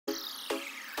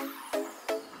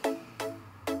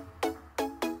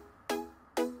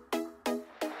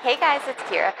Hey guys, it's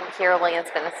Kyra from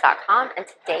KyraWilliamsFitness.com, and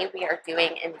today we are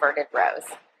doing inverted rows.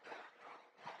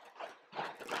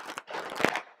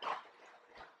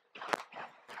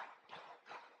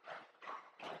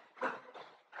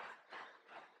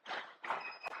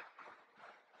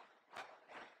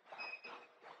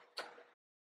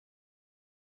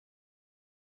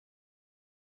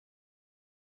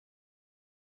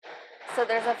 So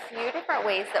there's a few different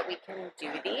ways that we can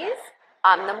do these.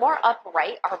 The more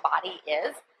upright our body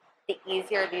is, the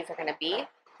easier these are going to be.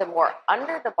 The more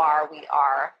under the bar we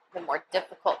are, the more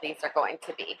difficult these are going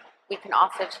to be. We can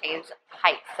also change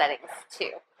height settings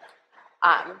too.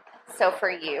 So for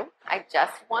you, I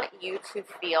just want you to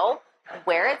feel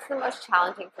where it's the most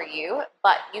challenging for you,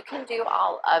 but you can do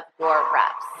all of your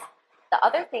reps. The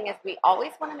other thing is we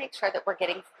always want to make sure that we're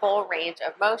getting full range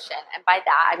of motion. And by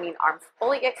that, I mean arms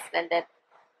fully extended,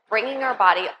 bringing our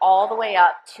body all the way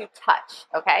up to touch,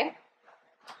 okay?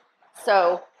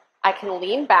 So I can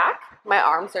lean back, my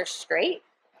arms are straight,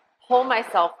 pull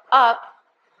myself up,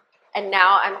 and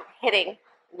now I'm hitting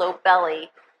low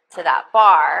belly to that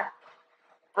bar,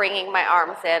 bringing my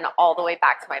arms in all the way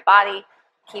back to my body,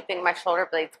 keeping my shoulder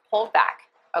blades pulled back,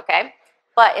 okay?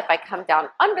 But if I come down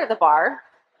under the bar,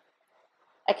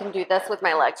 I can do this with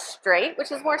my legs straight,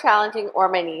 which is more challenging, or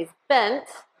my knees bent.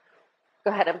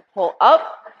 Go ahead and pull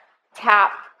up,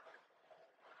 tap,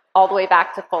 all the way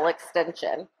back to full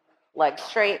extension. Legs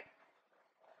straight,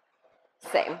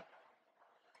 same.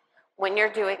 When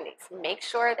you're doing these, make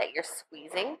sure that you're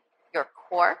squeezing your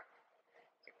core,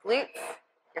 your glutes,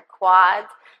 your quads,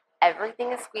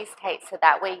 everything is squeezed tight so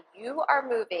that way you are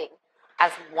moving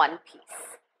as one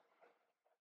piece.